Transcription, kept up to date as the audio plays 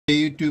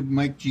YouTube,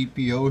 Mike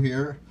GPO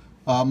here.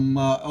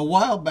 A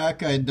while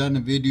back I had done a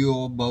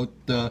video about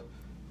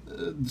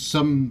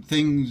some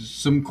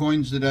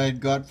coins that I had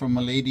got from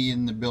a lady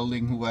in the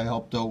building who I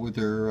helped out with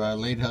her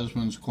late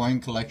husband's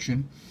coin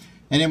collection.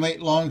 Anyway,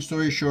 long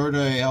story short,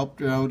 I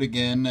helped her out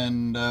again,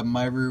 and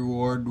my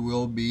reward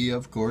will be,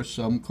 of course,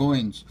 some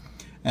coins.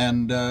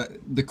 And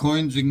the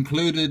coins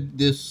included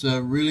this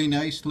really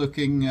nice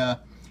looking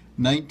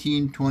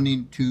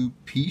 1922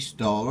 peace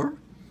dollar.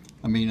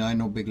 I mean, I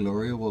know Big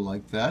Gloria will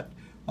like that.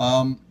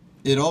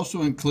 It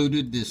also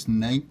included this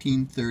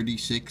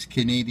 1936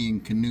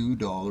 Canadian canoe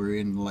dollar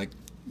in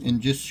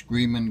just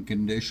screaming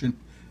condition.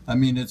 I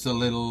mean, it's a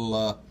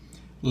little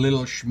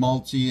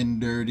schmaltzy and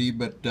dirty,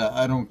 but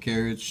I don't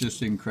care. It's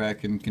just in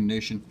cracking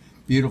condition.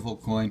 Beautiful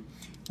coin.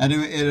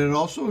 Anyway, it had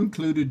also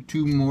included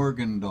 2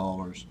 Morgan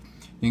dollars,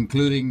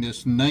 including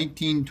this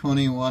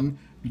 1921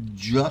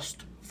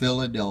 Just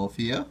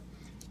Philadelphia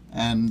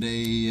and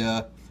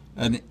an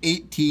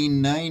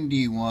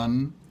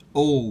 1891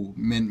 O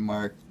mint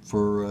mark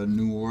for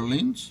New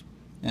Orleans,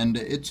 and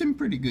it's in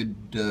pretty good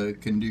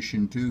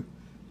condition too.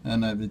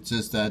 And it's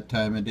just that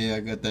time of day. I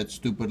got that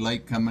stupid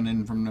light coming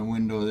in from the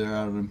window there.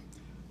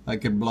 I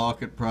could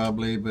block it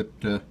probably, but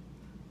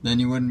then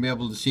you wouldn't be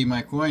able to see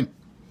my coin.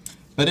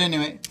 But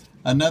anyway,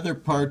 another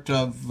part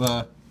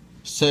of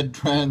said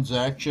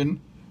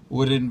transaction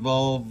would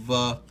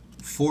involve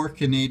 4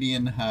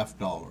 Canadian half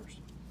dollars,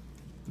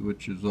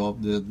 which is all,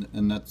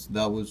 and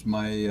that was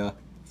my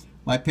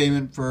my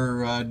payment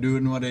for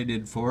doing what I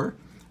did for her.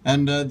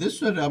 And I'm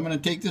going to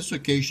take this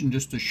occasion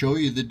just to show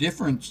you the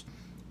difference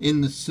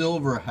in the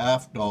silver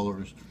half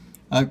dollars.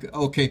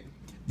 Okay,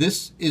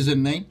 this is a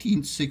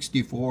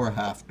 1964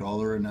 half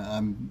dollar, and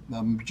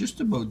I'm just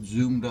about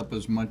zoomed up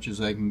as much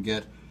as I can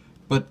get.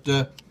 But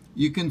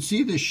you can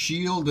see the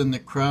shield and the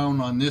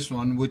crown on this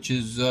one, which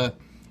is a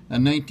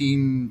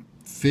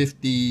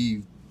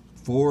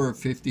 1954 or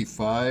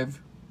 55.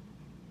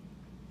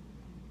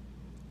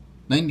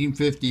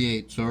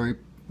 1958, sorry,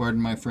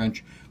 pardon my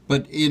French.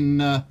 But in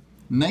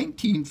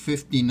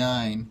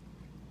 1959,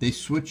 they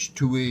switched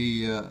to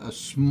a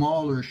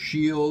smaller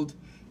shield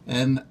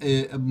and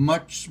a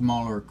much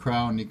smaller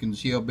crown. You can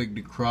see how big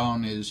the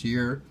crown is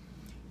here,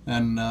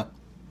 and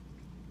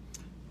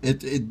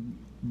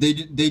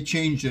they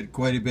changed it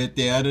quite a bit.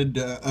 They added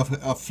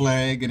a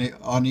flag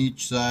on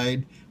each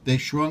side. They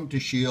shrunk the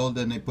shield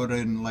and they put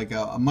in like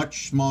a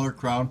much smaller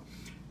crown.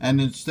 And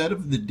instead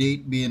of the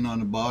date being on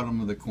the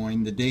bottom of the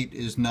coin, the date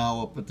is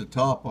now up at the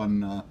top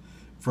on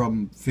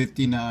from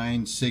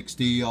 59,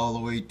 60, all the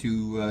way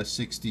to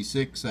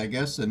 66, I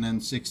guess, and then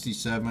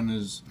 67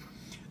 is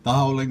the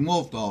Howling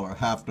Wolf dollar,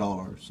 half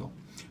dollar. So,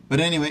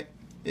 but anyway,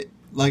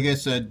 like I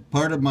said,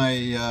 part of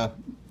my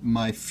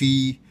my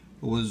fee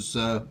was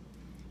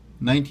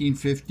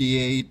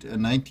 1958, a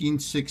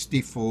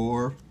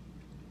 1964.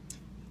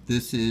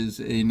 This is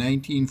a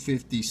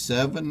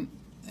 1957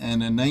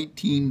 and a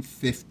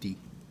 1950.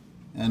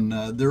 And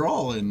they're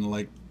all in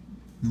like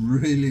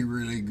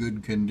really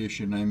good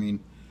condition. I mean,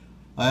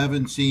 I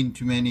haven't seen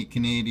too many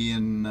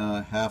Canadian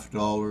half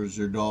dollars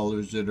or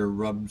dollars that are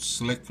rubbed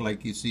slick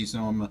like you see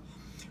some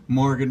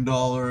Morgan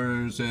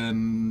dollars,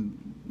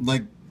 and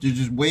like there's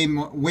just way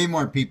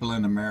more people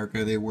in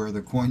America. They wear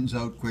the coins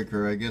out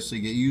quicker. I guess they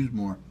get used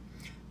more.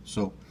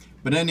 So,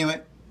 but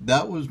anyway,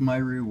 that was my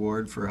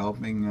reward for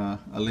helping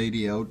a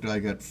lady out. I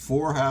got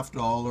 4 half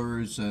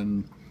dollars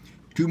and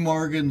 2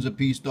 Morgans, a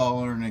peace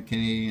dollar, and a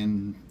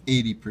Canadian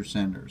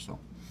 80% or so.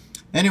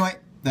 Anyway,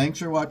 thanks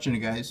for watching,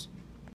 guys.